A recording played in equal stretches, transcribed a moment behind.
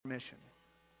mission.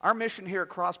 Our mission here at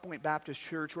Crosspoint Baptist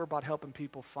Church, we're about helping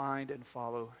people find and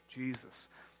follow Jesus.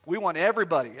 We want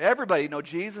everybody to know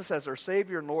Jesus as their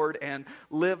Savior and Lord and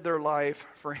live their life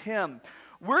for Him.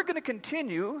 We're going to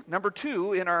continue, number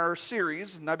 2, in our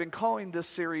series, and I've been calling this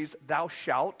series, Thou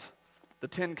Shalt, the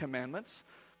 10 Commandments.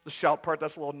 The shout part,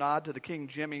 that's a little nod to the King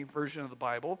Jimmy version of the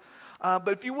Bible. But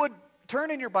if you would,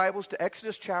 turn in your Bibles to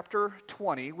Exodus chapter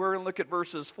 20. We're going to look at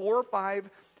verses 4,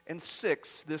 5, and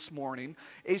 6 this morning.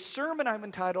 A sermon I've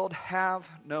entitled, Have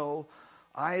No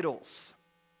Idols.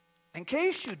 In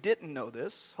case you didn't know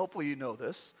this, hopefully you know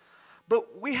this,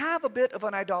 but we have a bit of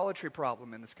an idolatry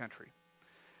problem in this country.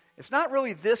 It's not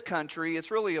really this country,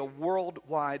 it's really a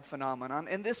worldwide phenomenon,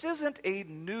 and this isn't a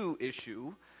new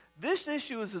issue. This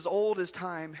issue is as old as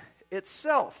time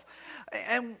itself.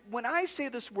 And when I say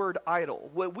this word idol,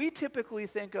 what we typically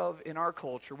think of in our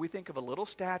culture, we think of a little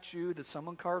statue that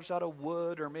someone carves out of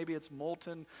wood, or maybe it's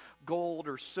molten gold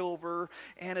or silver,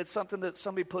 and it's something that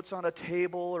somebody puts on a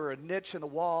table or a niche in the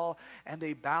wall, and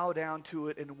they bow down to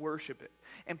it and worship it.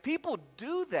 And people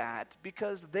do that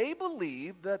because they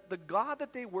believe that the God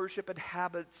that they worship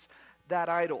inhabits that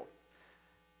idol.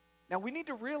 Now we need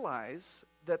to realize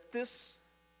that this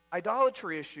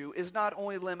idolatry issue is not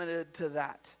only limited to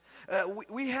that.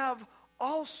 We have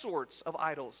all sorts of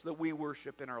idols that we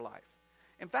worship in our life.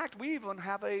 In fact, we even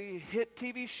have a hit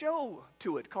TV show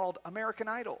to it called American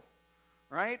Idol,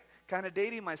 right? Kind of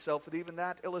dating myself with even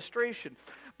that illustration.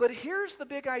 But here's the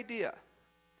big idea.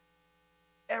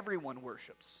 Everyone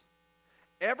worships.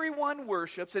 Everyone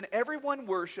worships, and everyone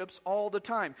worships all the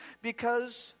time.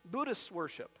 Because Buddhists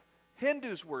worship,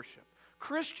 Hindus worship,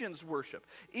 Christians worship.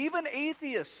 Even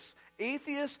atheists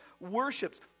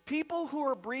worships. People who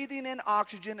are breathing in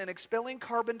oxygen and expelling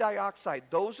carbon dioxide,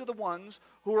 those are the ones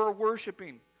who are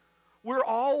worshiping. We're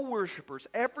all worshipers,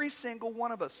 every single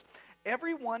one of us.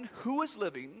 Everyone who is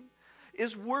living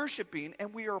is worshiping,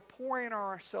 and we are pouring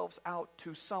ourselves out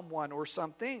to someone or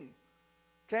something.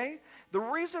 Okay? The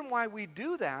reason why we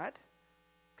do that,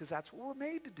 because that's what we're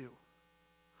made to do.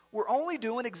 We're only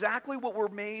doing exactly what we're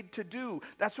made to do.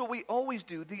 That's what we always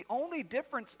do. The only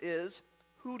difference is,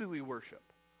 who do we worship?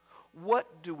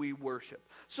 What do we worship?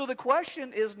 So the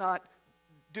question is not,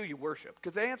 do you worship?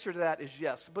 Because the answer to that is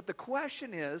yes. But the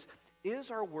question is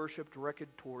our worship directed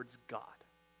towards God?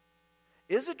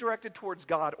 Is it directed towards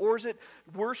God, or is it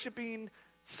worshiping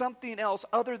something else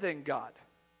other than God?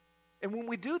 And when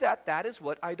we do that, that is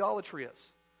what idolatry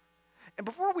is. And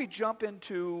before we jump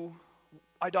into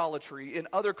idolatry in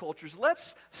other cultures,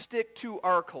 let's stick to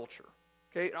our culture,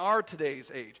 okay, in our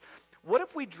today's age. What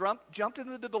if we jumped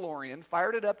into the DeLorean,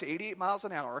 fired it up to 88 miles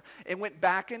an hour, and went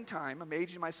back in time? I'm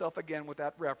aging myself again with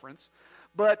that reference.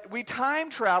 But we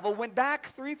time travel, went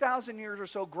back 3,000 years or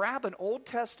so, grab an Old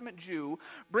Testament Jew,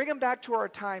 bring him back to our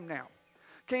time now.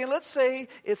 Okay, and let's say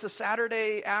it's a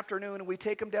Saturday afternoon, and we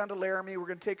take him down to Laramie. We're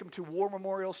going to take him to War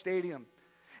Memorial Stadium.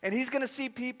 And he's going to see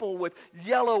people with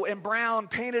yellow and brown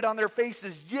painted on their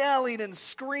faces, yelling and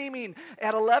screaming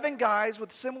at 11 guys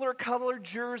with similar colored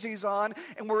jerseys on,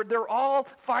 and they're all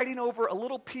fighting over a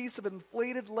little piece of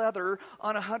inflated leather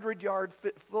on a 100-yard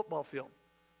football field.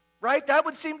 Right? That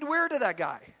would seem weird to that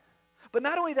guy. But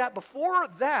not only that, before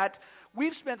that,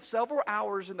 we've spent several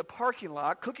hours in the parking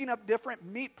lot cooking up different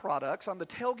meat products on the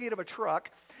tailgate of a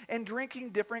truck and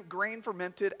drinking different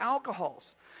grain-fermented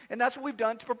alcohols. And that's what we've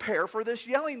done to prepare for this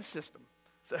yelling system.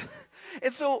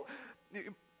 So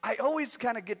I always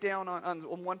kind of get down on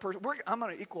one person. I'm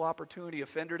an equal opportunity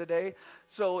offender today.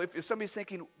 So if somebody's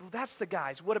thinking, well, that's the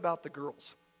guys, what about the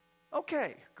girls?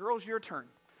 Okay, girls, your turn.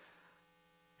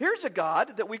 Here's a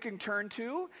God that we can turn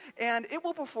to, and it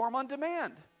will perform on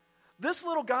demand. This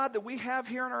little God that we have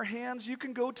here in our hands, you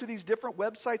can go to these different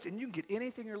websites, and you can get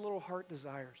anything your little heart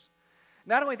desires.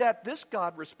 Not only that, this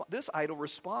idol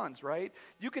responds, right?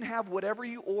 You can have whatever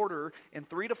you order in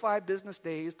 3 to 5 business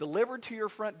days delivered to your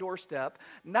front doorstep.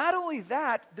 Not only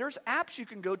that, there's apps you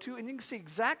can go to, and you can see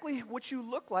exactly what you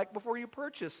look like before you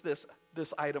purchase this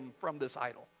item from this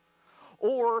idol.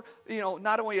 Or,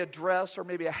 not only a dress or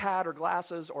maybe a hat or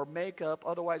glasses or makeup,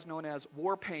 otherwise known as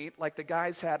war paint, like the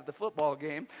guys had at the football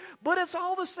game. But it's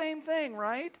all the same thing,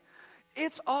 right?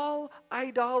 It's all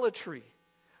idolatry.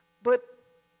 But,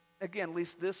 again, at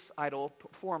least this idol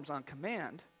performs on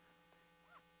command.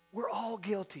 We're all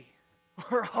guilty.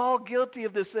 We're all guilty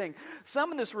of this thing.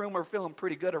 Some in this room are feeling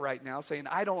pretty good right now, saying,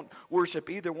 I don't worship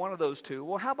either one of those two.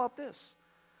 Well, how about this?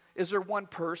 Is there one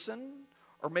person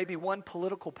or maybe one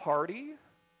political party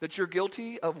that you're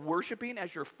guilty of worshiping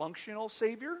as your functional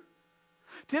Savior?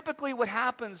 Typically what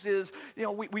happens is,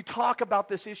 we talk about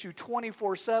this issue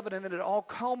 24/7, and then it all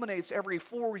culminates every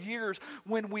 4 years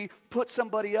when we put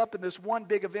somebody up in this one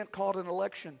big event called an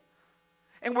election.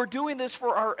 And we're doing this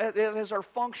as our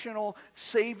functional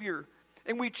Savior.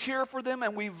 And we cheer for them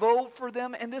and we vote for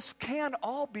them, and this can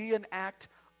all be an act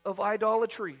of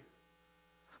idolatry.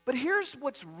 But here's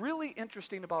what's really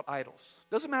interesting about idols.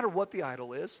 Doesn't matter what the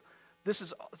idol is. This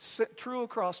is true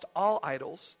across all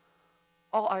idols.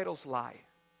 All idols lie.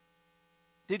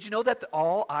 Did you know that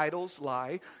all idols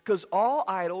lie? Because all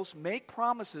idols make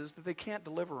promises that they can't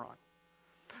deliver on.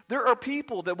 There are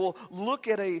people that will look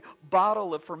at a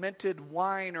bottle of fermented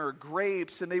wine or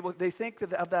grapes, and they think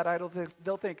of that idol.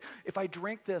 They'll think, if I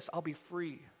drink this, I'll be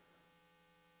free.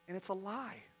 And it's a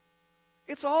lie.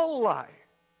 It's all a lie.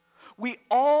 We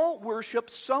all worship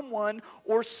someone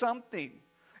or something.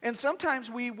 And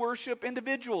sometimes we worship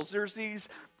individuals. There's these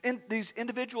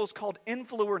individuals called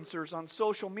influencers on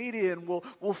social media, and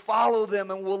we'll follow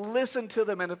them and we'll listen to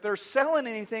them. And if they're selling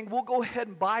anything, we'll go ahead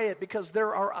and buy it because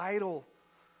they're our idol.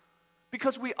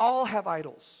 Because we all have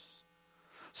idols.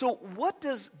 So what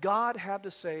does God have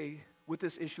to say with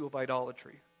this issue of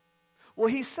idolatry? Well,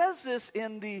 he says this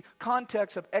in the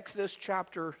context of Exodus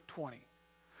chapter 20.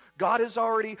 God has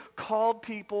already called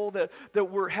people that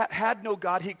had no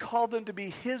God. He called them to be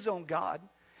his own God.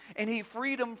 And he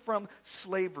freed them from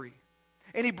slavery.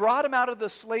 And he brought them out of the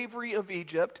slavery of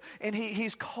Egypt. And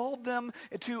he's called them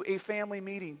to a family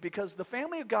meeting. Because the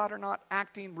family of God are not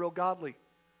acting real godly.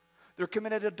 They're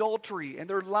committed adultery, and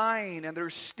they're lying, and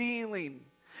they're stealing.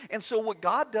 And so what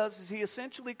God does is he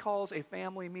essentially calls a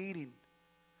family meeting.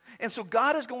 And so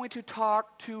God is going to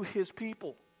talk to his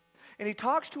people. And he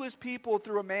talks to his people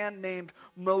through a man named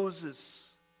Moses.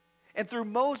 And through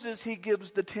Moses, he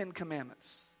gives the 10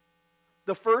 commandments.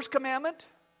 The first commandment,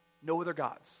 no other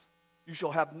gods. You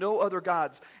shall have no other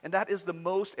gods. And that is the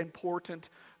most important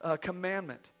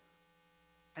commandment.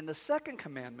 And the second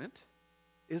commandment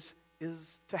is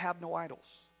to have no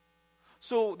idols.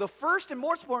 So the first and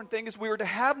most important thing is we are to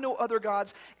have no other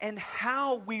gods, and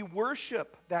how we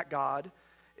worship that God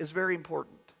is very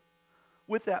important.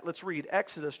 With that, let's read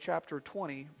Exodus chapter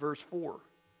 20, verse 4. It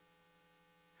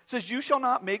says, "You shall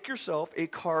not make yourself a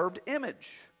carved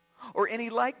image or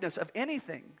any likeness of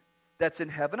anything that's in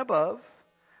heaven above,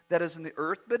 that is in the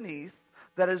earth beneath,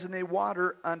 that is in the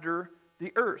water under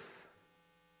the earth."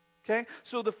 Okay,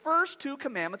 so the first 2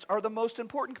 commandments are the most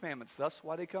important commandments. That's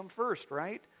why they come first,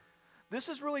 right? This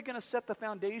is really going to set the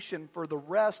foundation for the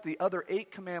rest, the other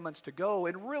 8 commandments to go,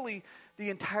 and really the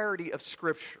entirety of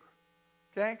Scripture.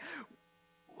 Okay?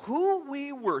 Who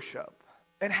we worship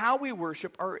and how we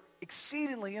worship are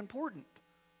exceedingly important.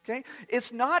 Okay?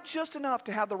 It's not just enough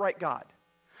to have the right God.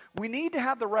 We need to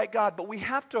have the right God, but we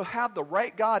have to have the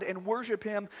right God and worship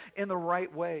him in the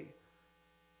right way.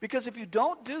 Because if you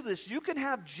don't do this, you can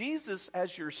have Jesus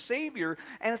as your Savior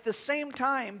and at the same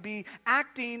time be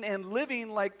acting and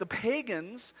living like the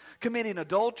pagans, committing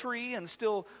adultery and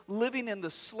still living in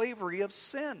the slavery of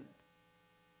sin.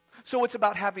 So it's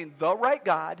about having the right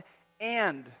God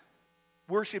and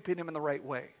worshiping him in the right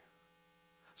way.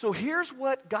 So here's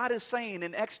what God is saying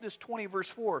in Exodus 20, verse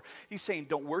 4. He's saying,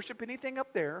 don't worship anything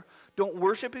up there. Don't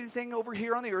worship anything over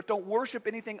here on the earth. Don't worship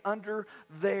anything under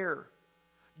there.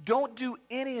 Don't do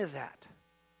any of that.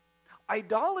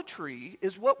 Idolatry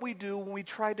is what we do when we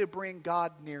try to bring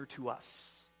God near to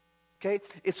us. Okay?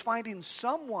 It's finding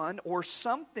someone or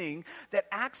something that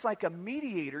acts like a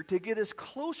mediator to get us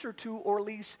closer to, or at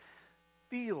least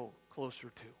feel closer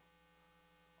to.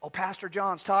 Oh, Pastor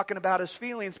John's talking about his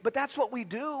feelings, but that's what we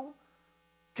do.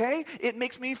 Okay? It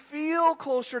makes me feel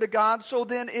closer to God, so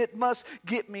then it must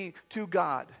get me to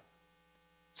God.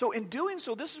 So in doing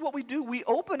so, this is what we do. We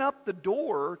open up the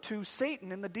door to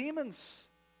Satan and the demons.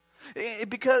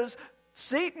 Because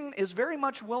Satan is very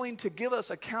much willing to give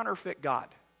us a counterfeit God.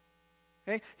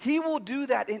 Okay? He will do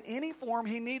that in any form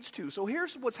he needs to. So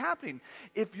here's what's happening.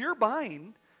 If you're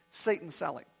buying, Satan's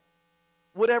selling.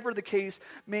 Whatever the case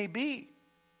may be.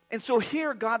 And so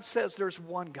here God says there's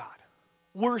one God.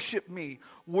 Worship me.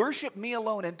 Worship me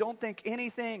alone, and don't think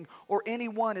anything or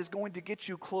anyone is going to get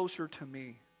you closer to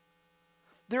me.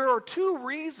 There are 2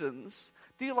 reasons,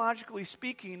 theologically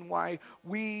speaking, why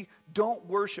we don't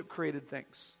worship created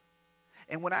things.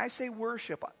 And when I say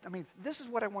worship, I mean, this is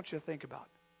what I want you to think about.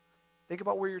 Think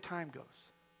about where your time goes.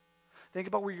 Think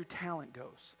about where your talent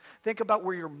goes. Think about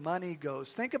where your money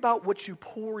goes. Think about what you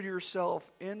pour yourself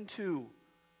into.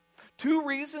 2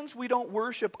 reasons we don't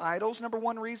worship idols. Number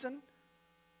 1 reason,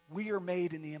 we are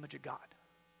made in the image of God.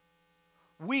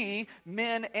 We,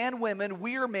 men and women,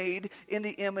 we are made in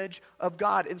the image of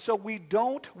God. And so we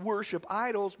don't worship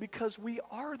idols because we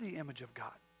are the image of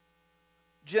God.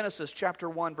 Genesis chapter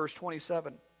 1, verse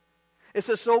 27. It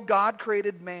says, so God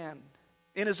created man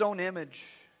in his own image.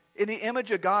 In the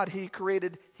image of God, he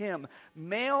created him.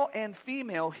 Male and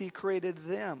female, he created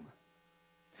them.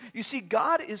 You see,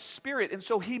 God is spirit, and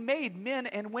so he made men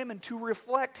and women to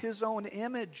reflect his own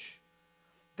image.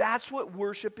 That's what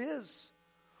worship is.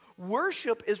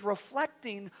 Worship is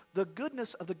reflecting the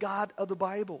goodness of the God of the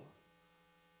Bible.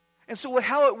 And so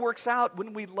how it works out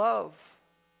when we love,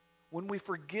 when we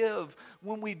forgive,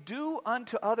 when we do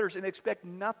unto others and expect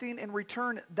nothing in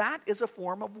return, that is a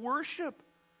form of worship.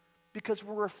 Because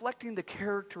we're reflecting the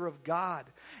character of God.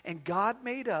 And God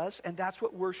made us, and that's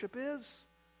what worship is.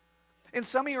 And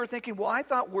some of you are thinking, well, I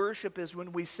thought worship is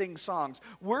when we sing songs.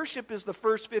 Worship is the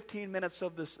first 15 minutes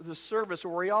of this service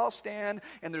where we all stand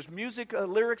and there's music,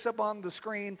 lyrics up on the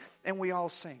screen, and we all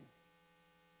sing.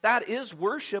 That is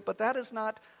worship, but that is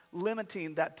not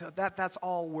limiting that's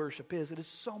all worship is. It is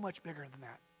so much bigger than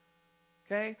that.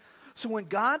 Okay? So when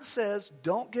God says,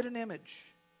 don't get an image,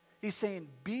 he's saying,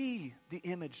 be the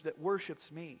image that worships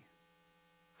me.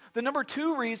 The number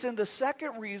two reason, the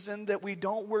second reason that we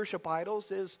don't worship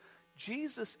idols is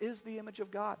Jesus is the image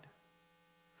of God.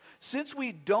 Since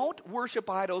we don't worship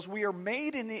idols, we are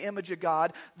made in the image of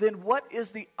God, then what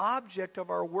is the object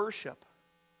of our worship?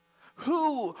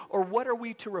 Who or what are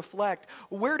we to reflect?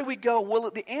 Where do we go? Well,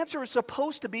 the answer is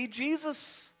supposed to be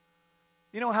Jesus.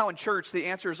 You know how in church the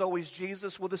answer is always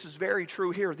Jesus? Well, this is very true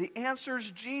here. The answer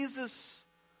is Jesus.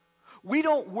 We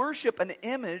don't worship an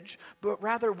image, but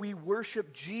rather we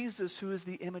worship Jesus, who is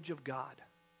the image of God.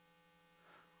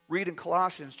 Read in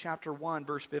Colossians chapter 1,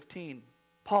 verse 15.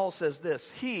 Paul says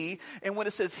this, he, and when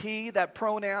it says he, that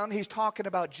pronoun, he's talking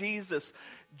about Jesus.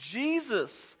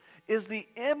 Jesus is the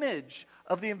image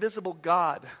of the invisible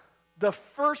God, the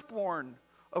firstborn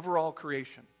over all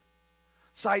creation.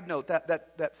 Side note,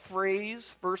 that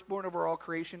phrase, firstborn over all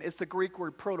creation, is the Greek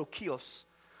word protokios.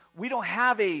 We don't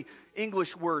have a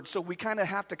English word, so we kind of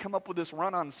have to come up with this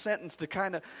run-on sentence to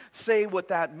kind of say what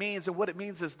that means. And what it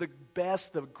means is the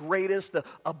best, the greatest, the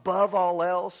above all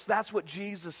else. That's what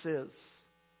Jesus is.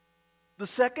 The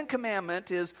second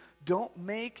commandment is don't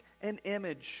make an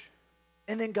image.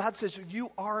 And then God says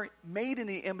you are made in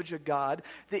the image of God.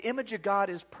 The image of God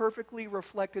is perfectly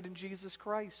reflected in Jesus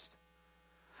Christ.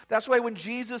 That's why when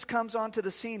Jesus comes onto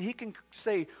the scene, he can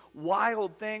say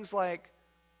wild things like,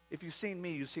 if you've seen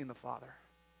me, you've seen the Father.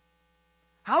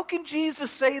 How can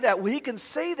Jesus say that? Well, he can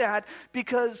say that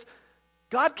because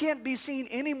God can't be seen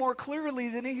any more clearly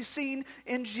than he's seen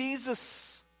in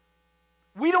Jesus.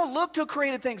 We don't look to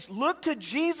created things. Look to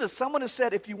Jesus. Someone has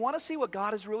said, if you want to see what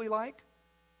God is really like,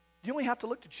 you only have to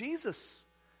look to Jesus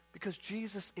because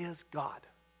Jesus is God.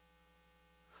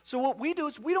 So what we do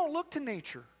is we don't look to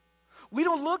nature. We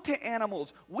don't look to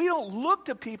animals. We don't look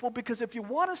to people because if you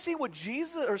want to see what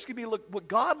what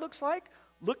God looks like,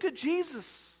 look to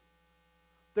Jesus.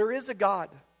 There is a God.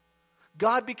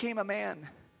 God became a man.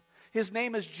 His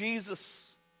name is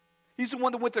Jesus. He's the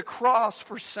one that went to the cross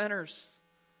for sinners.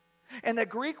 And that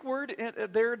Greek word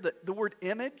there, the word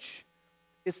image,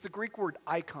 it's the Greek word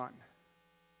icon.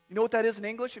 You know what that is in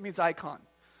English? It means icon.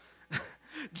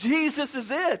 Jesus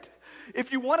is it.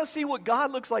 If you want to see what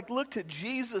God looks like, look to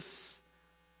Jesus.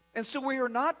 And so we are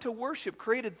not to worship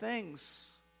created things.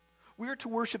 We are to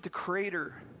worship the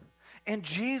Creator. And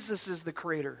Jesus is the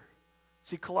Creator.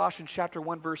 See Colossians chapter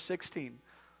 1, verse 16.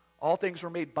 All things were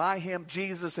made by Him,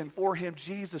 Jesus, and for Him,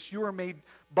 Jesus. You are made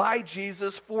by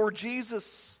Jesus, for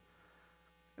Jesus.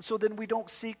 And so then we don't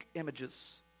seek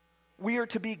images. We are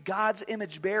to be God's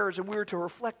image bearers, and we are to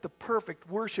reflect the perfect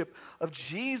worship of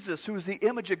Jesus, who is the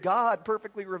image of God,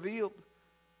 perfectly revealed.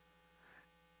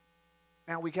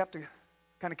 Now we have to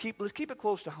let's keep it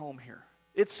close to home here.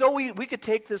 It's so we could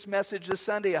take this message this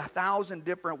Sunday 1,000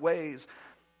 different ways,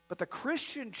 but the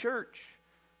Christian church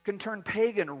can turn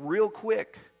pagan real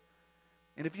quick.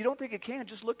 And if you don't think it can,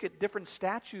 just look at different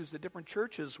statues that different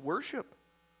churches worship.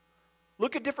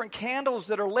 Look at different candles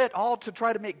that are lit, all to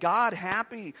try to make God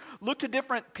happy. Look to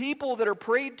different people that are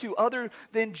prayed to other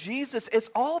than Jesus. It's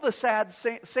all the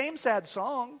same sad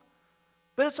song,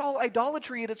 but it's all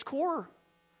idolatry at its core.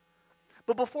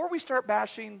 But before we start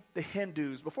bashing the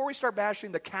Hindus, before we start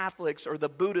bashing the Catholics or the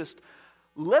Buddhists,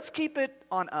 let's keep it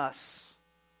on us.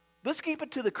 Let's keep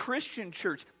it to the Christian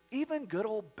church. Even good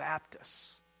old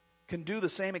Baptists can do the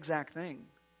same exact thing.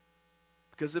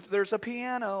 Because if there's a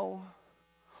piano,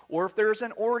 or if there's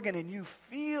an organ and you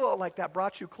feel like that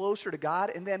brought you closer to God,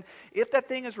 and then if that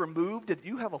thing is removed, if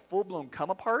you have a full-blown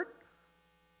come apart,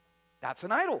 that's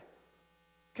an idol.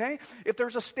 Okay? If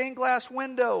there's a stained glass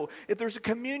window, if there's a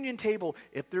communion table,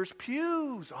 if there's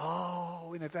pews,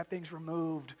 and if that thing's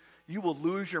removed, you will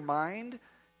lose your mind.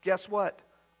 Guess what?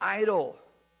 Idol.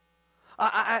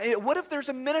 What if there's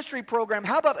a ministry program?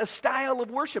 How about a style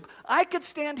of worship? I could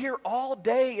stand here all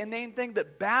day and name things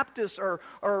that Baptists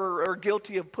are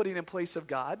guilty of putting in place of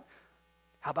God.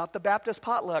 How about the Baptist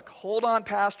potluck? Hold on,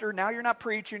 Pastor. Now you're not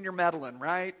preaching, you're meddling,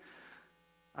 right?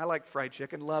 I like fried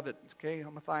chicken, love it. Okay,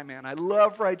 I'm a thigh man. I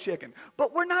love fried chicken.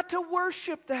 But we're not to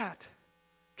worship that.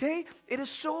 Okay? It is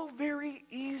so very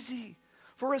easy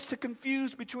for us to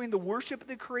confuse between the worship of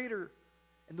the Creator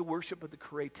and the worship of the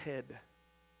created.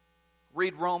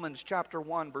 Read Romans chapter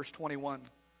 1, verse 21.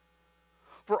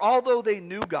 For although they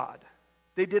knew God,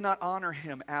 they did not honor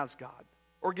him as God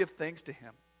or give thanks to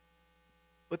him.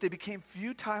 But they became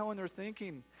futile in their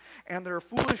thinking, and their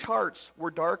foolish hearts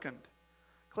were darkened.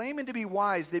 Claiming to be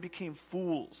wise, they became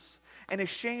fools and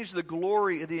exchanged the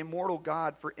glory of the immortal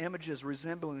God for images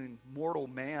resembling mortal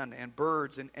man and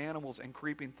birds and animals and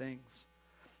creeping things.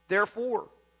 Therefore,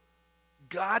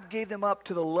 God gave them up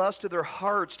to the lust of their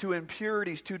hearts, to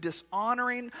impurities, to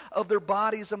dishonoring of their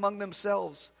bodies among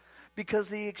themselves, because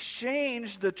they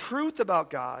exchanged the truth about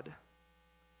God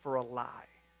for a lie,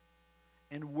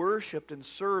 and worshipped and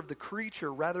served the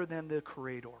creature rather than the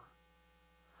Creator.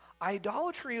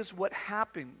 Idolatry is what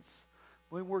happens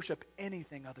when we worship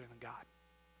anything other than God.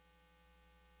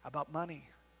 How about money?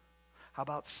 How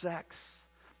about sex?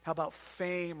 How about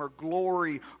fame or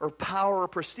glory or power or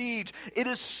prestige? It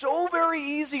is so very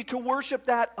easy to worship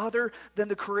that other than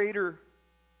the Creator.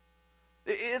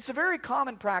 It's a very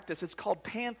common practice. It's called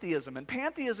pantheism. And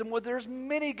pantheism, well, there's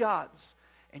many gods.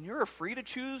 And you're free to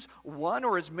choose one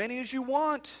or as many as you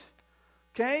want.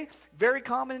 Okay? Very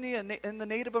common in the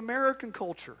Native American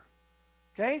culture.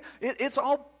 Okay? It's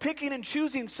all picking and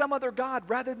choosing some other God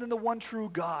rather than the one true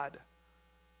God.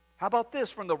 How about this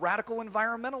from the radical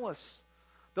environmentalists?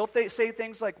 They'll say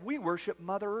things like, we worship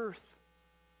Mother Earth.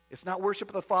 It's not worship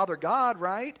of the Father God,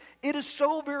 right? It is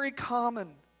so very common.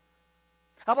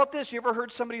 How about this? You ever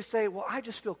heard somebody say, well, I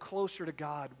just feel closer to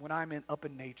God when I'm up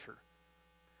in nature.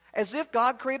 As if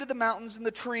God created the mountains and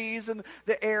the trees and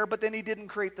the air, but then he didn't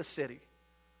create the city.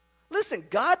 Listen,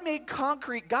 God made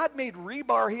concrete, God made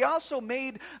rebar. He also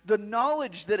made the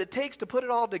knowledge that it takes to put it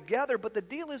all together. But the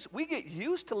deal is we get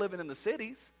used to living in the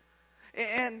cities.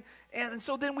 And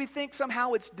so then we think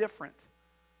somehow it's different.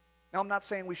 Now, I'm not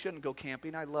saying we shouldn't go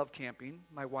camping. I love camping.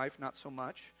 My wife, not so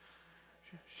much.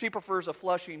 She prefers a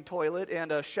flushing toilet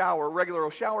and a shower, regular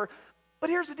old shower. But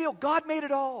here's the deal. God made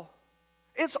it all.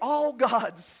 It's all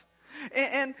God's.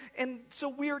 And so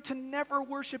we are to never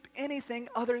worship anything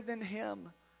other than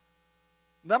him.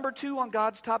 Number 2 on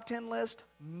God's top 10 list,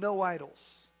 no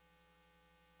idols.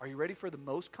 Are you ready for the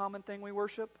most common thing we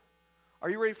worship? Are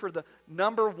you ready for the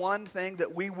number 1 thing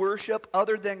that we worship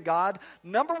other than God?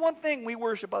 Number 1 thing we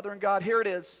worship other than God, here it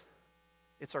is.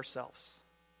 It's ourselves.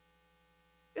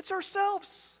 It's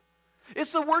ourselves.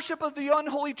 It's the worship of the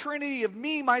unholy trinity of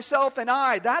me, myself, and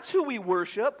I. That's who we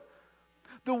worship.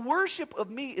 The worship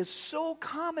of me is so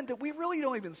common that we really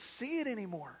don't even see it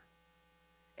anymore.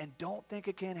 And don't think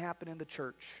it can't happen in the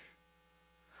church.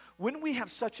 When we have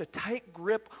such a tight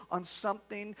grip on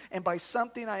something, and by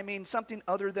something I mean something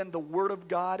other than the Word of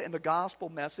God and the gospel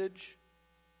message,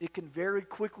 it can very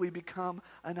quickly become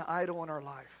an idol in our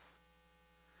life.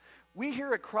 We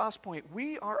here at Crosspoint,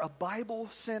 we are a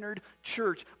Bible-centered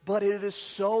church, but it is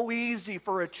so easy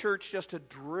for a church just to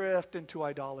drift into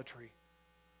idolatry.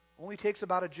 It only takes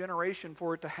about a generation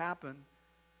for it to happen.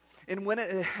 And when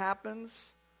it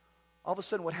happens, all of a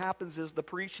sudden what happens is the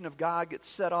preaching of God gets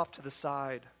set off to the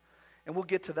side. And we'll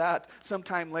get to that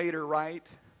sometime later, right?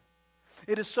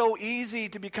 It is so easy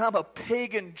to become a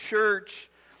pagan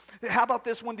church. How about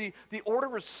this? When the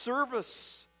order of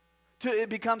service, it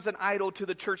becomes an idol to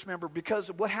the church member,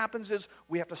 because what happens is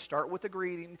we have to start with the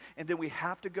greeting, and then we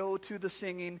have to go to the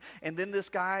singing, and then this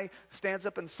guy stands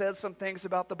up and says some things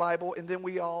about the Bible, and then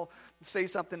we all say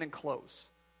something and close.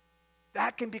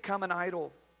 That can become an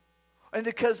idol. And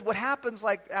because what happens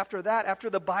like after that, after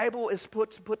the Bible is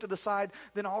put to the side,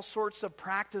 then all sorts of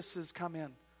practices come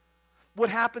in. What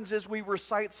happens is we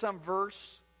recite some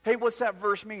verse. Hey, what's that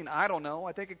verse mean? I don't know.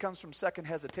 I think it comes from Second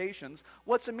Hesitations.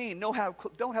 What's it mean? Don't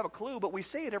have a clue, but we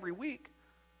say it every week.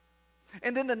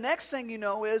 And then the next thing you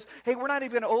know is, hey, we're not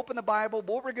even going to open the Bible.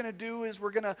 What we're going to do is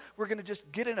we're going to just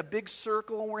get in a big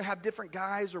circle, and we're going to have different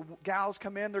guys or gals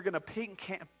come in. They're going to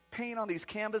paint on these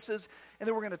canvases, and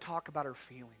then we're going to talk about our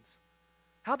feelings.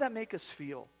 How'd that make us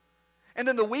feel? And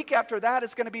then the week after that,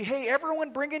 it's going to be, hey,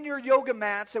 everyone bring in your yoga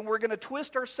mats, and we're going to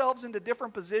twist ourselves into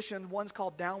different positions. One's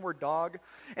called downward dog.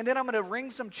 And then I'm going to ring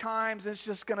some chimes, and it's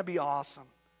just going to be awesome.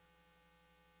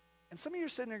 And some of you are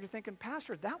sitting there, you're thinking,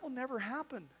 Pastor, that will never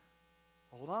happen.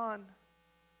 Hold on.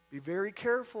 Be very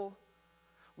careful.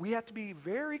 We have to be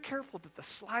very careful that the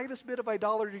slightest bit of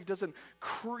idolatry doesn't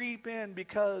creep in,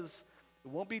 because it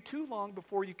won't be too long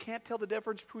before you can't tell the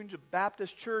difference between the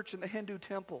Baptist church and the Hindu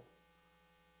temple.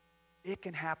 It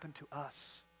can happen to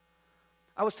us.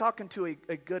 I was talking to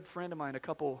a good friend of mine a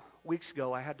couple weeks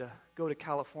ago. I had to go to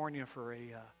California for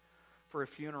a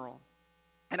funeral.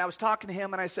 And I was talking to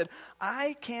him, and I said,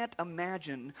 I can't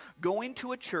imagine going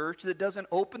to a church that doesn't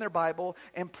open their Bible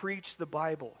and preach the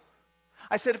Bible.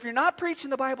 I said, if you're not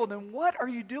preaching the Bible, then what are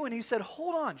you doing? He said,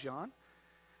 hold on, John.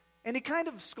 And he kind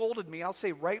of scolded me. I'll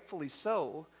say rightfully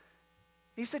so.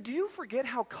 He said, do you forget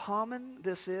how common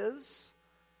this is?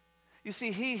 You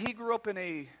see, he grew up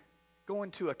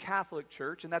going to a Catholic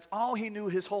church, and that's all he knew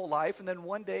his whole life. And then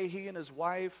one day, he and his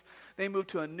wife, they moved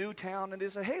to a new town, and they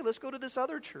said, hey, let's go to this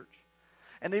other church.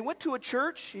 And they went to a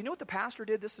church. You know what the pastor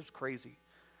did? This is crazy.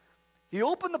 He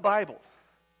opened the Bible,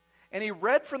 and he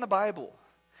read from the Bible,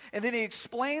 and then he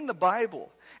explained the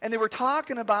Bible, and they were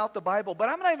talking about the Bible, but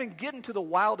I'm not even getting to the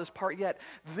wildest part yet.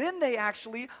 Then they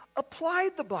actually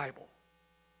applied the Bible.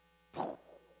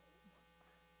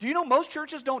 Do you know most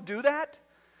churches don't do that?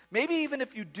 Maybe even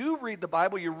if you do read the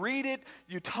Bible, you read it,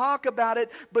 you talk about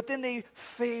it, but then they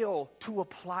fail to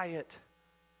apply it.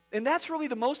 And that's really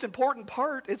the most important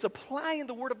part. It's applying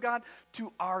the Word of God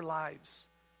to our lives.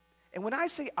 And when I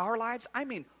say our lives, I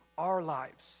mean our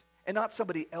lives, and not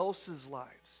somebody else's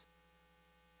lives.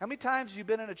 How many times have you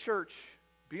been in a church,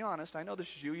 be honest, I know this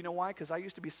is you, you know why? Because I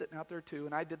used to be sitting out there too,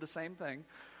 and I did the same thing,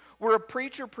 where a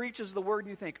preacher preaches the Word, and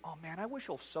you think, oh man, I wish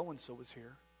old so-and-so was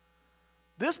here.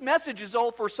 This message is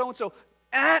all for so-and-so.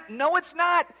 No, it's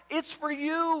not. It's for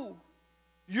you.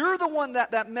 You're the one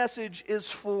that message is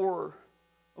for.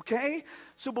 Okay?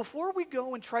 So before we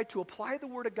go and try to apply the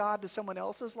Word of God to someone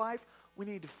else's life, we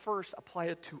need to first apply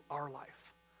it to our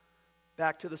life.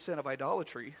 Back to the sin of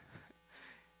idolatry.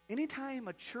 Anytime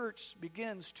a church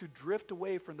begins to drift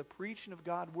away from the preaching of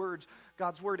God's Word,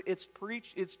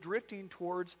 it's drifting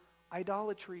towards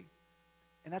idolatry.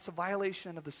 And that's a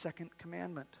violation of the second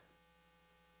commandment.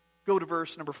 Go to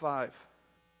verse number 5.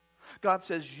 God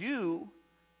says, you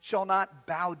shall not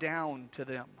bow down to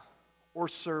them or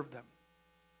serve them.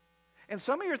 And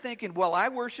some of you are thinking, well, I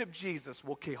worship Jesus.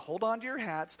 Well, okay, hold on to your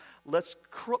hats. Let's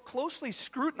closely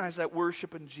scrutinize that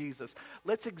worship in Jesus.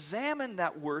 Let's examine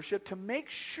that worship to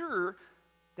make sure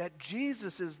that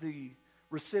Jesus is the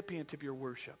recipient of your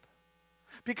worship.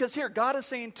 Because here, God is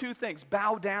saying two things.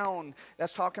 Bow down,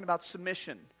 that's talking about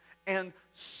submission. And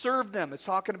serve them, it's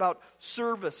talking about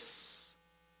service.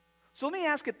 So let me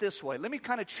ask it this way. Let me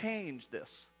kind of change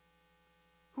this.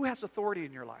 Who has authority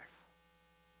in your life?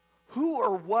 Who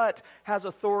or what has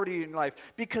authority in your life?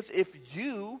 Because if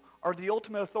you are the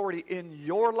ultimate authority in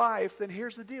your life, then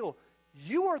here's the deal.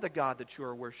 You are the God that you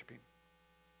are worshiping.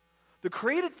 The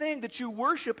created thing that you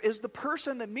worship is the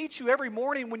person that meets you every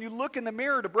morning when you look in the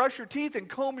mirror to brush your teeth and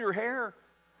comb your hair.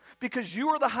 Because you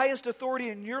are the highest authority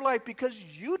in your life, because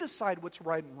you decide what's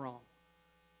right and wrong.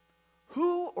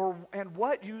 Who and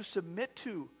what you submit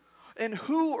to, and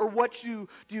who or what do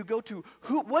you go to?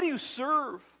 What do you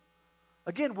serve?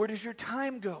 Again, where does your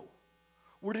time go?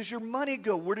 Where does your money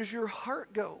go? Where does your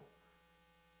heart go?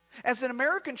 As an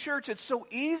American church, it's so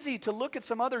easy to look at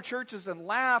some other churches and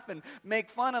laugh and make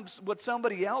fun of what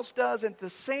somebody else does. And at the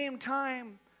same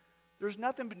time, there's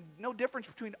no difference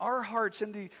between our hearts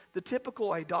and the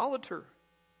typical idolater.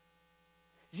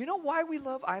 You know why we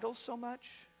love idols so much?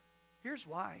 Here's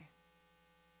why.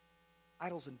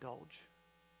 Idols indulge.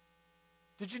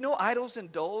 Did you know idols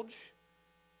indulge?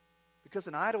 Because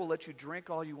an idol will let you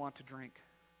drink all you want to drink.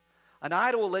 An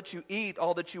idol will let you eat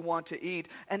all that you want to eat.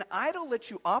 An idol lets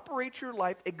you operate your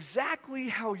life exactly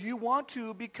how you want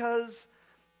to, because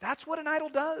that's what an idol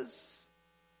does.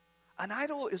 An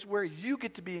idol is where you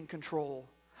get to be in control.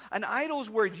 An idol is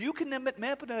where you can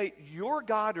manipulate your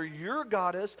God or your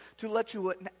goddess to let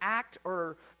you act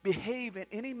or behave in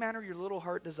any manner your little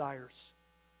heart desires.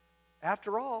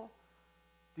 After all,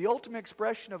 the ultimate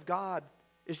expression of God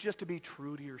is just to be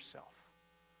true to yourself.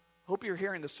 Hope you're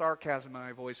hearing the sarcasm in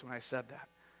my voice when I said that.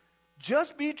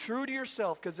 Just be true to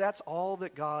yourself, because that's all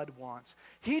that God wants.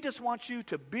 He just wants you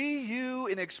to be you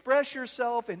and express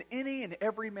yourself in any and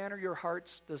every manner your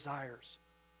heart's desires.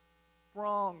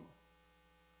 Wrong.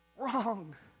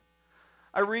 Wrong.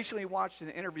 I recently watched an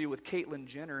interview with Caitlyn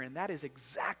Jenner, and that is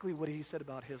exactly what he said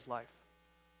about his life.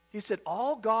 He said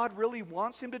all God really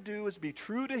wants him to do is be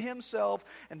true to himself,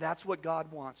 and that's what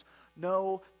God wants.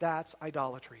 No, that's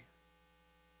idolatry.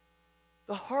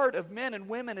 The heart of men and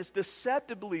women is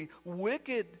deceptively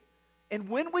wicked. And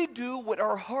when we do what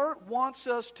our heart wants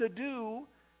us to do,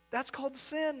 that's called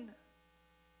sin.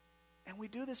 And we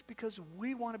do this because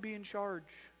we want to be in charge.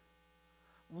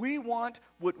 We want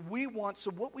what we want.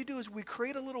 So what we do is we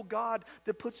create a little God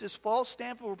that puts this false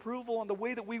stamp of approval on the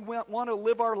way that we want to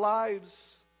live our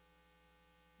lives.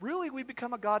 Really, we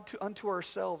become a God unto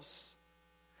ourselves.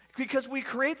 Because we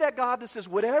create that God that says,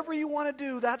 whatever you want to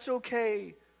do, that's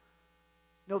okay.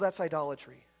 No, that's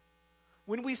idolatry.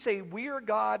 When we say, we are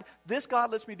God, this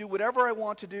God lets me do whatever I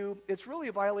want to do, it's really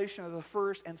a violation of the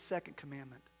first and second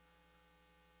commandment.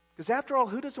 Because after all,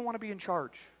 who doesn't want to be in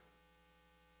charge?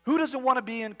 Who doesn't want to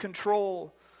be in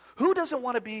control? Who doesn't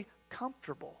want to be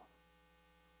comfortable?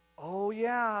 Oh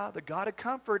yeah, the God of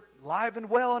comfort, live and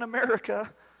well in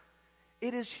America.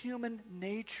 It is human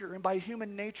nature, and by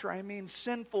human nature I mean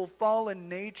sinful, fallen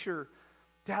nature,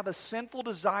 to have a sinful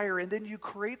desire, and then you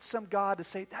create some God to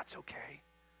say, that's okay.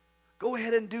 Go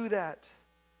ahead and do that.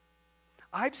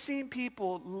 I've seen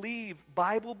people leave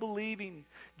Bible-believing,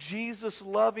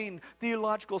 Jesus-loving,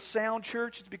 theological sound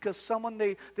churches because someone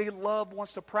they love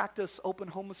wants to practice open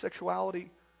homosexuality.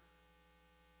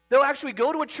 They'll actually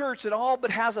go to a church that all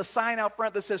but has a sign out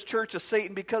front that says Church of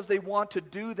Satan because they want to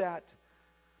do that.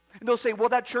 And they'll say, well,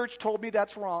 that church told me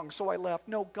that's wrong, so I left.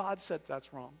 No, God said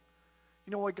that's wrong.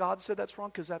 You know why God said that's wrong?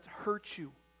 Because that hurts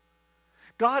you.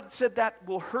 God said that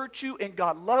will hurt you, and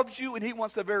God loves you, and He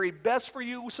wants the very best for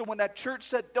you. So when that church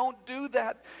said, don't do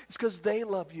that, it's because they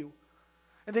love you.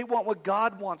 And they want what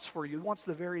God wants for you. He wants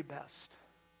the very best.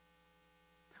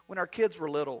 When our kids were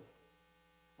little,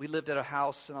 we lived at a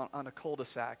house on a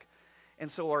cul-de-sac. And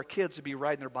so our kids would be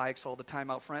riding their bikes all the time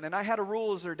out front. And I had a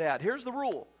rule as their dad. Here's the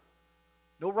rule.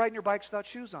 No riding your bikes without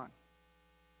shoes on.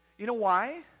 You know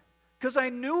why? Because I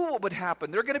knew what would happen.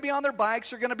 They're going to be on their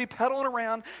bikes. They're going to be pedaling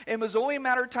around. And it was only a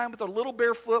matter of time with their little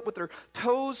bare foot, with their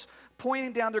toes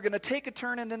pointing down. They're going to take a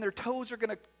turn, and then their toes are going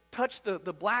to touch the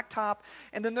blacktop.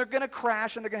 And then they're going to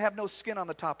crash, and they're going to have no skin on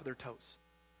the top of their toes.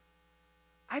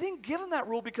 I didn't give them that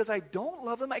rule because I don't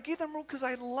love them. I gave them a rule because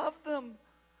I love them.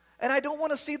 And I don't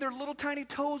want to see their little tiny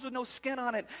toes with no skin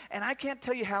on it. And I can't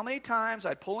tell you how many times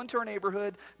I'd pull into our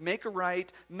neighborhood, make a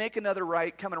right, make another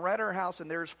right, coming right at our house, and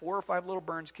there's 4 or 5 little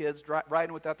Burns kids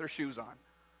riding without their shoes on.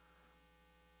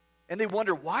 And they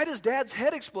wonder, why does Dad's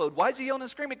head explode? Why is he yelling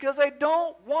and screaming? Because I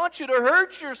don't want you to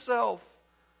hurt yourself.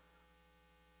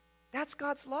 That's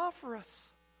God's law for us.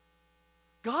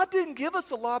 God didn't give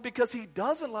us a law because He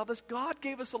doesn't love us. God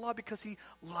gave us a law because He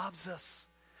loves us.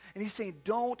 And He's saying,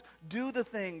 don't do the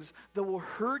things that will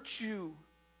hurt you.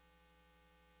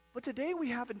 But today we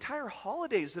have entire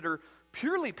holidays that are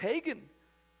purely pagan.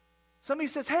 Somebody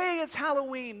says, hey, it's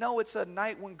Halloween. No, it's a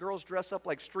night when girls dress up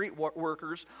like street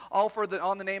workers, all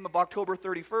on the name of October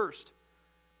 31st.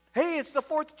 Hey, it's the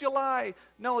 4th of July.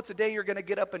 No, it's a day you're going to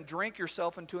get up and drink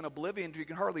yourself into an oblivion you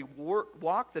can hardly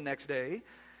walk the next day.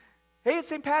 Hey, it's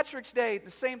St. Patrick's Day. The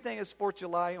same thing as 4th of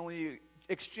July, only you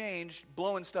exchanged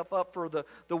blowing stuff up for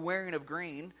the wearing of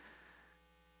green.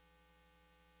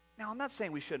 Now, I'm not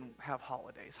saying we shouldn't have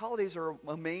holidays. Holidays are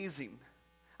amazing.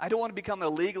 I don't want to become a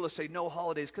legalist and say no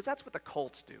holidays, because that's what the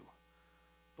cults do.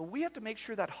 But we have to make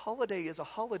sure that holiday is a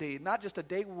holiday, not just a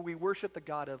day where we worship the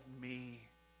God of me.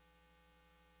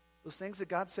 Those things that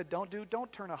God said don't do,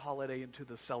 don't turn a holiday into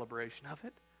the celebration of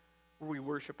it, where we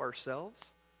worship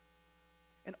ourselves.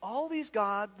 And all these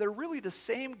gods, they're really the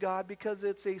same God because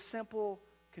it's a simple,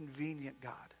 convenient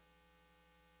God.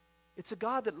 It's a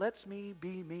God that lets me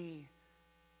be me.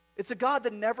 It's a God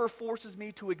that never forces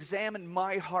me to examine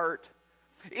my heart.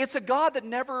 It's a God that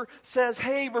never says,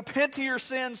 hey, repent of your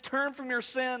sins, turn from your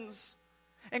sins,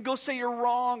 and go say you're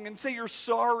wrong and say you're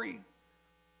sorry.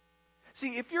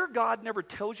 See, if your God never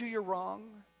tells you you're wrong,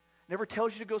 never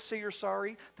tells you to go say you're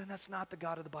sorry, then that's not the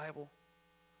God of the Bible.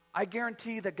 I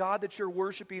guarantee the God that you're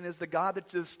worshiping is the God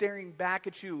that is staring back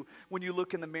at you when you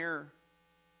look in the mirror.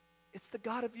 It's the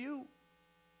God of you.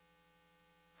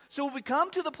 So if we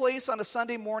come to the place on a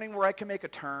Sunday morning where I can make a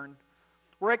turn,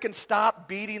 where I can stop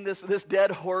beating this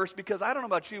dead horse, because I don't know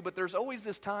about you, but there's always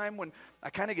this time when I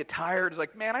kind of get tired. It's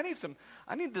like, man, I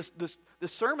need this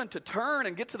sermon to turn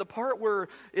and get to the part where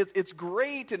it's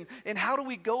great, and how do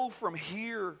we go from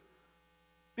here?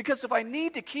 Because if I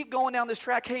need to keep going down this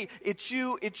track, hey, it's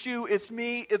you, it's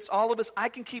me, it's all of us, I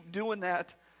can keep doing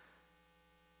that.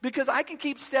 Because I can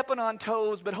keep stepping on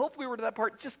toes, but hopefully we're to that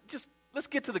part. Just let's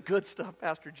get to the good stuff,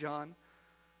 Pastor John.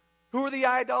 Who are the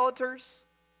idolaters?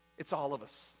 It's all of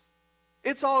us.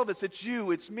 It's all of us. It's you,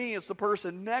 it's me, it's the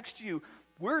person next to you.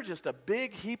 We're just a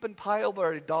big heaping pile of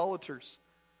idolaters.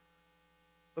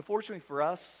 But fortunately for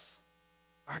us,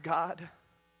 our God,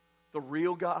 the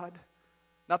real God,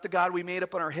 not the God we made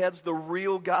up in our heads, the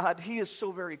real God, He is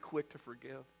so very quick to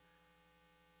forgive.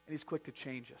 And He's quick to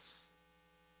change us.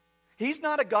 He's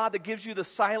not a God that gives you the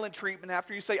silent treatment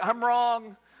after you say, I'm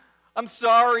wrong, I'm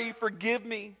sorry, forgive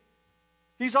me.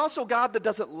 He's also God that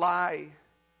doesn't lie.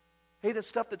 Hey, the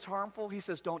stuff that's harmful, He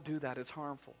says, don't do that, it's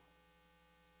harmful.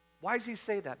 Why does He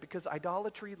say that? Because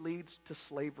idolatry leads to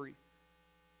slavery.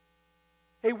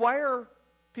 Hey, why are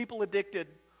people addicted?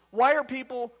 Why are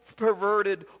people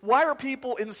perverted? Why are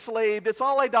people enslaved? It's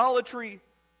all idolatry.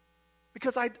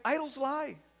 Because idols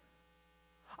lie.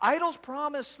 Idols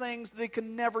promise things they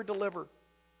can never deliver.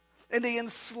 And they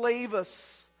enslave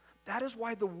us. That is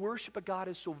why the worship of God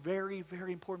is so very,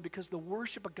 very important. Because the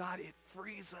worship of God, it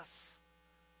frees us.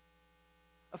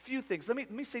 A few things.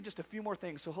 Let me say just a few more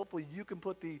things so hopefully you can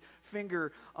put the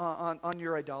finger on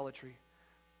your idolatry.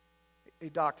 Hey,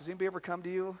 Doc, does anybody ever come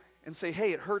to you and say,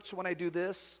 hey, it hurts when I do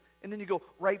this? And then you go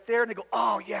right there and they go,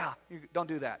 oh, yeah. Don't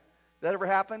do that. Did that ever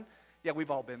happen? Yeah,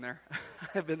 we've all been there.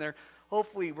 I've been there.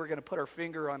 Hopefully we're going to put our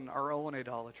finger on our own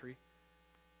idolatry.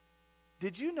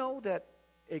 Did you know that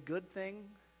a good thing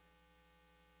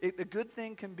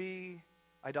can be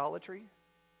idolatry?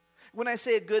 When I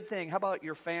say a good thing, how about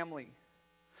your family,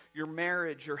 your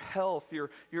marriage, your health, your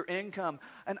income?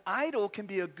 An idol can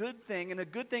be a good thing, and a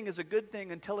good thing is a good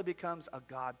thing until it becomes a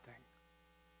God thing.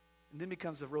 And then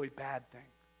becomes a really bad thing.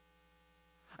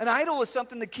 An idol is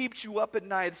something that keeps you up at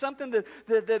night, something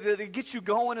that gets you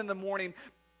going in the morning.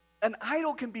 An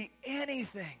idol can be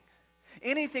anything.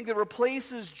 Anything that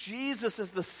replaces Jesus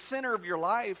as the center of your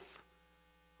life,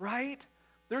 right?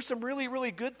 There's some really,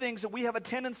 really good things that we have a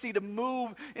tendency to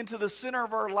move into the center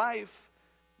of our life.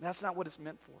 And that's not what it's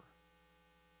meant for.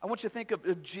 I want you to think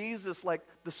of Jesus like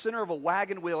the center of a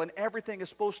wagon wheel, and everything is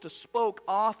supposed to spoke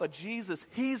off of Jesus.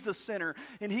 He's the center,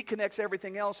 and He connects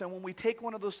everything else. And when we take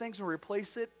one of those things and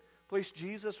replace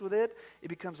Jesus with it, it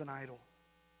becomes an idol.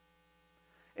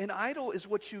 An idol is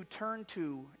what you turn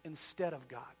to instead of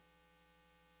God.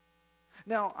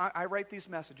 Now, I write these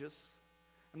messages.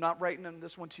 I'm not writing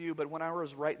this one to you, but when I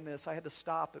was writing this, I had to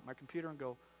stop at my computer and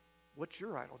go, what's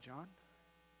your idol, John?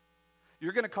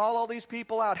 You're going to call all these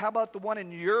people out. How about the one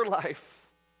in your life?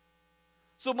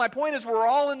 So my point is we're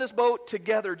all in this boat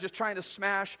together just trying to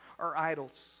smash our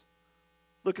idols.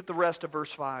 Look at the rest of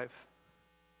verse 5.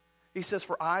 He says,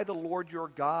 for I, the Lord your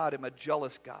God, am a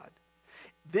jealous God,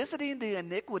 visiting the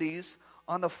iniquities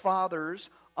on the fathers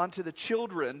unto the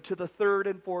children, to the third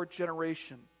and fourth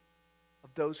generation of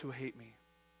those who hate me.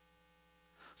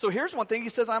 So here's one thing. He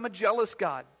says, I'm a jealous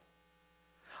God.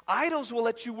 Idols will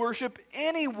let you worship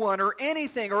anyone or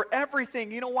anything or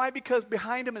everything. You know why? Because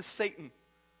behind him is Satan.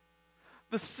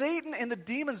 The Satan and the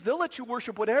demons, they'll let you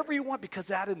worship whatever you want because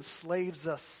that enslaves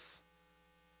us.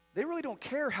 They really don't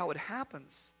care how it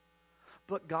happens.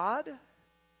 But God,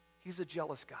 He's a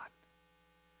jealous God.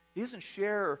 He doesn't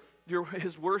share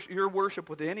your worship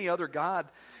with any other God.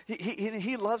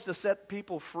 He loves to set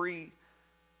people free.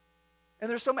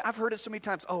 And I've heard it so many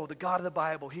times, oh, the God of the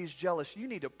Bible, He's jealous. You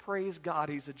need to praise God,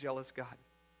 He's a jealous God.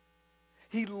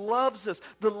 He loves us.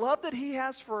 The love that He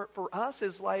has for us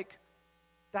is like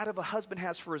that of a husband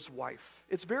has for his wife.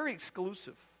 It's very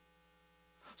exclusive.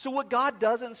 So what God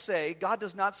doesn't say, God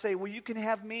does not say, well, you can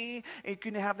have me, and you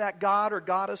can have that God or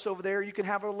goddess over there. You can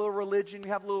have a little religion,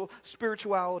 you have a little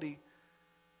spirituality.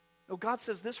 No, God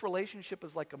says this relationship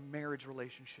is like a marriage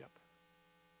relationship.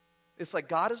 It's like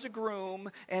God is a groom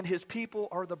and His people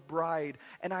are the bride.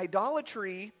 And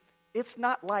idolatry, it's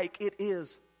not like, it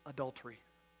is adultery.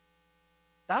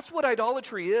 That's what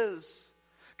idolatry is.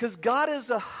 Because God is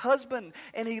a husband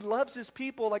and He loves His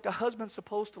people like a husband's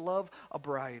supposed to love a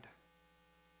bride.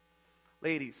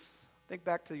 Ladies, think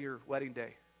back to your wedding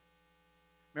day.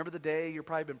 Remember the day? You've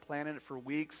probably been planning it for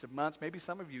weeks and months, maybe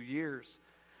some of you years.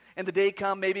 And the day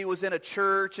come, maybe it was in a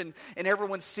church and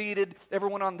everyone's seated.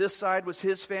 Everyone on this side was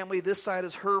his family, this side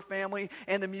is her family,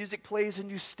 and the music plays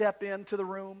and you step into the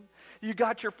room. You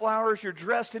got your flowers, you're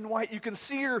dressed in white, you can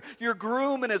see your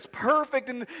groom and it's perfect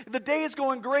and the day is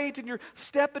going great and you're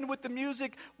stepping with the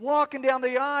music, walking down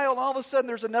the aisle, and all of a sudden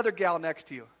there's another gal next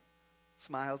to you.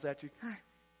 Smiles at you. Hi,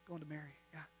 going to marry.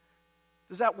 Yeah.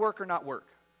 Does that work or not work?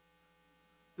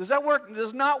 Does that work? It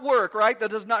does not work, right?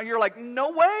 That does not. You're like,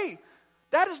 no way.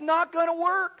 That is not going to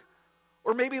work.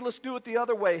 Or maybe let's do it the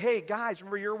other way. Hey, guys,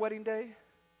 remember your wedding day?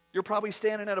 You're probably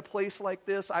standing at a place like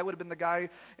this. I would have been the guy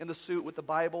in the suit with the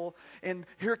Bible. And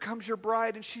here comes your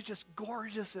bride, and she's just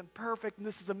gorgeous and perfect, and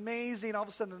this is amazing. All of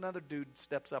a sudden, another dude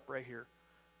steps up right here.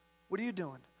 What are you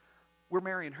doing? We're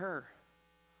marrying her.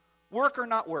 Work or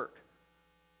not work?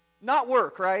 Not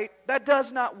work, right? That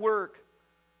does not work.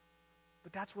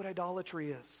 But that's what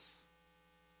idolatry is.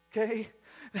 Okay?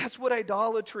 That's what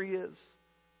idolatry is.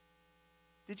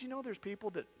 Did you know there's people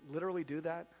that literally do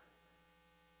that?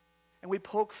 And we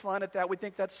poke fun at that. We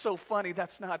think that's so funny.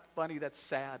 That's not funny. That's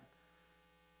sad.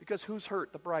 Because who's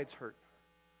hurt? The bride's hurt.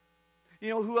 You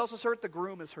know who else is hurt? The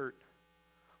groom is hurt.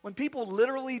 When people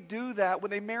literally do that, when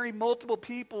they marry multiple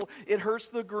people, it hurts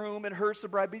the groom, it hurts the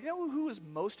bride. But you know who is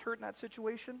most hurt in that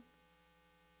situation?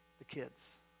 The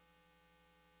kids.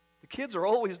 The kids are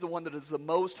always the one that is the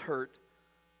most hurt.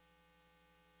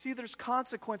 See, there's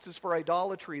consequences for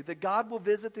idolatry, that God will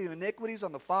visit the iniquities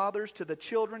on the fathers to the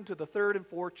children to the third and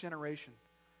fourth generation.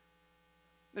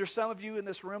 There's some of you in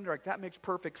this room that are like, that makes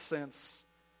perfect sense.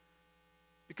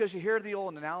 Because you hear the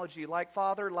old analogy, like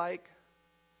father, like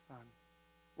son.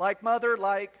 Like mother,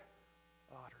 like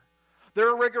daughter.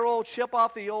 They're a regular old chip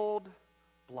off the old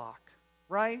block,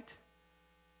 right?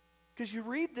 Because you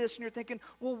read this and you're thinking,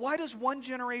 well, why does one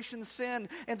generation sin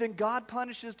and then God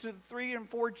punishes to the 3 and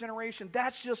 4 generation?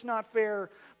 That's just not fair.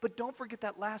 But don't forget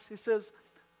that last, he says,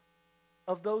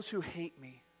 of those who hate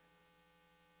me.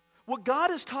 What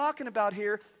God is talking about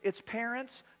here, it's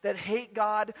parents that hate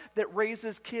God, that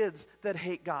raises kids that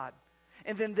hate God.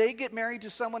 And then they get married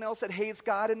to someone else that hates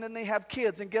God, and then they have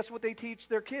kids. And guess what they teach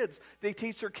their kids? They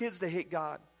teach their kids to hate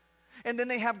God. And then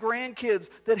they have grandkids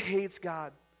that hates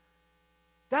God.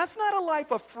 That's not a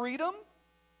life of freedom,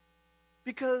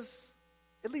 because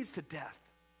it leads to death.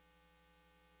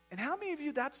 And how many of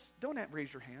you, don't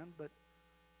raise your hand, but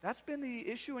that's been the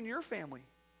issue in your family?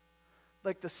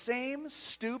 Like the same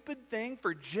stupid thing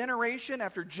for generation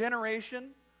after generation.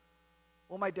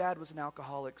 Well, my dad was an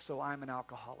alcoholic, so I'm an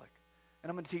alcoholic. And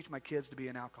I'm going to teach my kids to be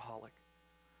an alcoholic.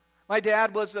 My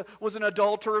dad was an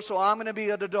adulterer, so I'm going to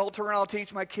be an adulterer, and I'll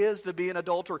teach my kids to be an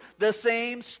adulterer. The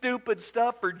same stupid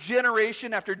stuff for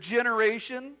generation after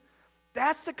generation.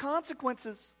 That's the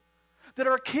consequences. That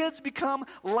our kids become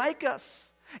like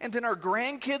us. And then our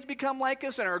grandkids become like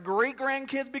us, and our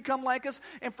great-grandkids become like us.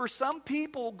 And for some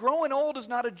people, growing old is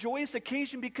not a joyous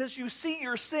occasion because you see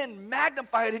your sin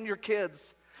magnified in your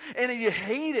kids. And you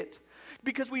hate it.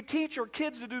 Because we teach our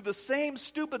kids to do the same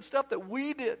stupid stuff that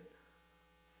we did.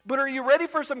 But are you ready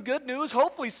for some good news?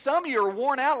 Hopefully some of you are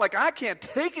worn out, like, I can't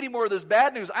take any more of this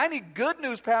bad news. I need good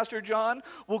news, Pastor John.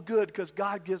 Well, good, because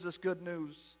God gives us good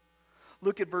news.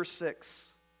 Look at verse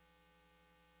 6.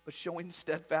 But showing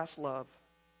steadfast love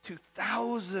to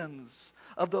thousands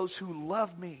of those who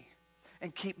love me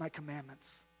and keep my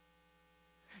commandments.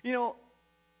 You know,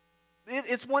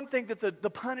 it's one thing that the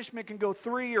punishment can go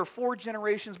 3 or 4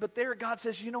 generations, but there God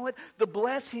says, you know what? The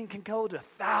blessing can go to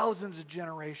thousands of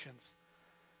generations.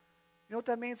 You know what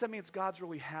that means? That means God's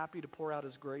really happy to pour out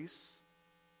His grace.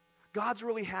 God's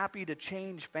really happy to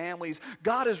change families.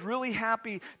 God is really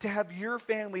happy to have your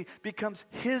family becomes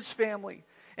His family.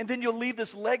 And then you'll leave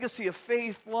this legacy of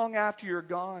faith long after you're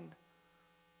gone.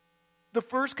 The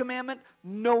first commandment,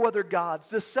 no other gods.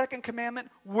 The second commandment,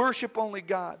 worship only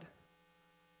God.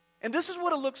 And this is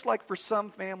what it looks like for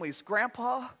some families.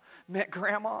 Grandpa met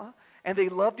grandma, and they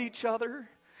loved each other,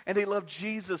 and they loved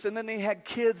Jesus. And then they had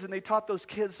kids, and they taught those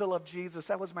kids to love Jesus.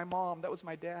 That was my mom. That was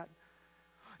my dad.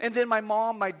 And then my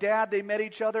mom, my dad, they met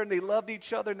each other, and they loved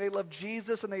each other, and they loved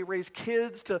Jesus, and they raised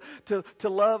kids to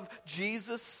love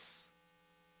Jesus.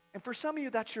 And for some of you,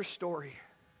 that's your story.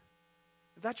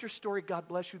 If that's your story, God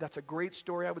bless you. That's a great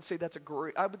story. I would say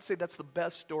that's the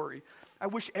best story. I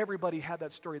wish everybody had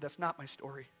that story. That's not my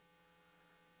story.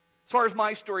 As far as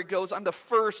my story goes, I'm the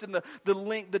first in the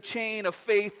link, the chain of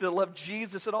faith that love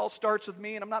Jesus. It all starts with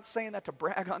me, and I'm not saying that to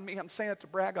brag on me. I'm saying that to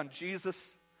brag on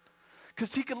Jesus.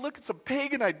 Because he could look at some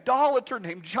pagan idolater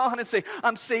named John and say,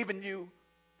 I'm saving you.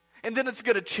 And then it's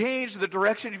going to change the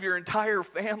direction of your entire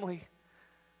family.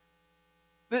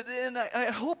 And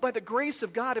I hope by the grace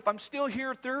of God, if I'm still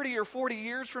here 30 or 40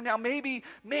 years from now, maybe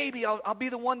I'll be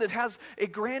the one that has a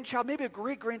grandchild, maybe a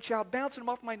great-grandchild, bouncing them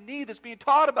off my knee that's being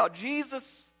taught about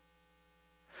Jesus.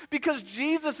 Because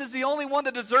Jesus is the only one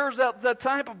that deserves that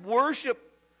type of worship.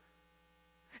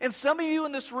 And some of you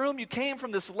in this room, you came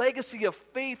from this legacy of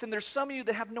faith, and there's some of you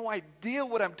that have no idea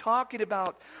what I'm talking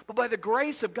about. But by the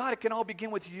grace of God, it can all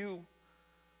begin with you.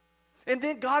 And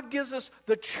then God gives us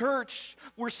the church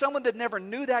where someone that never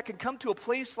knew that can come to a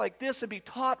place like this and be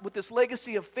taught what this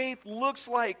legacy of faith looks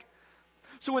like.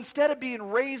 So instead of being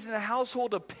raised in a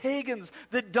household of pagans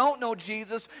that don't know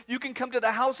Jesus, you can come to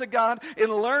the house of God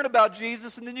and learn about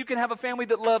Jesus, and then you can have a family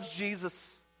that loves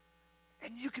Jesus.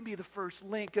 And you can be the first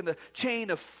link in the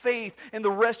chain of faith in the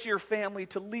rest of your family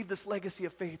to leave this legacy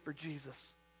of faith for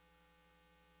Jesus.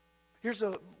 Here's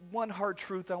one hard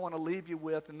truth I want to leave you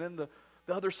with, and then the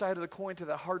other side of the coin to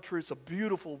that hard truth is a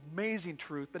beautiful, amazing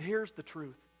truth. But here's the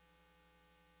truth.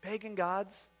 Pagan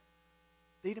gods,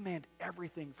 they demand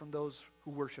everything from those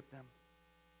who worship them.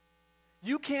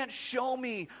 You can't show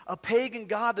me a pagan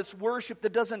god that's worshipped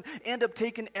that doesn't end up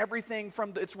taking everything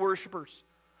from its worshipers.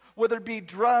 Whether it be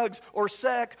drugs or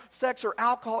sex or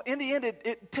alcohol, in the end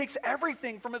it takes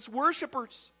everything from its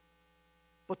worshipers.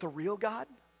 But the real God,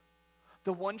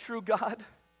 the one true God,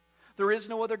 there is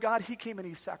no other God. He came and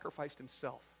He sacrificed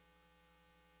Himself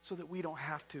so that we don't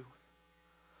have to.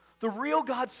 The real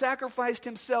God sacrificed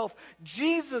Himself.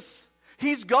 Jesus,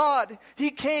 He's God.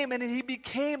 He came and He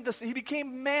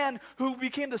became man who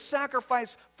became the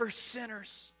sacrifice for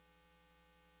sinners.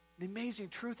 The amazing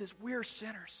truth is we're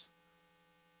sinners.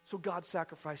 So God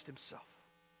sacrificed Himself.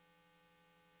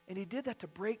 And He did that to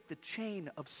break the chain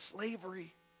of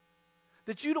slavery.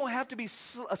 That you don't have to be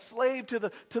a slave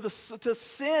to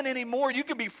sin anymore. You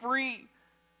can be free.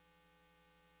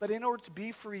 But in order to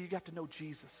be free, you have to know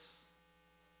Jesus.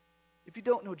 If you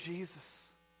don't know Jesus,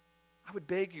 I would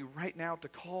beg you right now to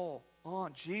call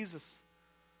on Jesus.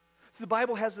 The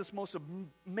Bible has this most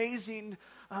amazing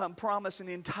promise in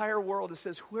the entire world. It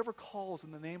says, whoever calls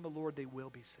in the name of the Lord, they will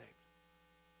be saved.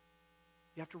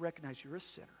 You have to recognize you're a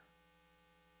sinner.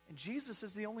 And Jesus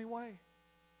is the only way.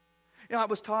 You know, I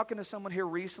was talking to someone here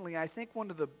recently. I think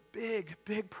one of the big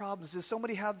problems is so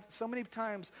many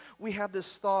times we have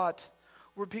this thought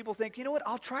where people think, you know what,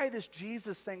 I'll try this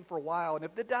Jesus thing for a while, and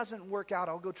if it doesn't work out,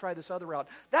 I'll go try this other route.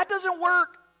 That doesn't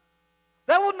work.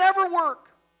 That will never work.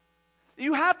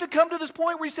 You have to come to this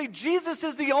point where you say, Jesus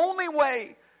is the only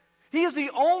way. He is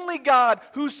the only God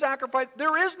who sacrificed.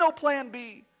 There is no plan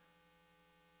B.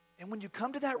 And when you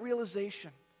come to that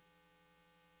realization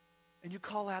and you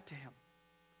call out to Him,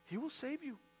 He will save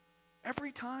you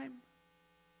every time.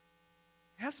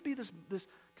 It has to be this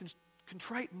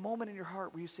contrite moment in your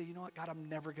heart where you say, you know what, God, I'm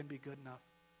never going to be good enough.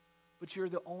 But you're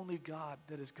the only God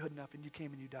that is good enough, and you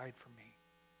came and you died for me.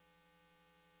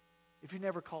 If you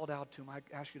never called out to Him, I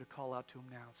ask you to call out to Him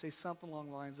now. Say something along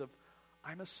the lines of,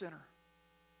 I'm a sinner,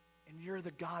 and you're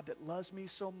the God that loves me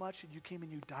so much, and you came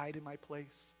and you died in my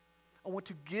place. I want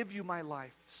to give you my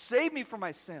life. Save me from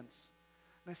my sins.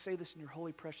 And I say this in your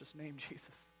holy, precious name, Jesus.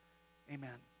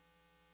 Amen.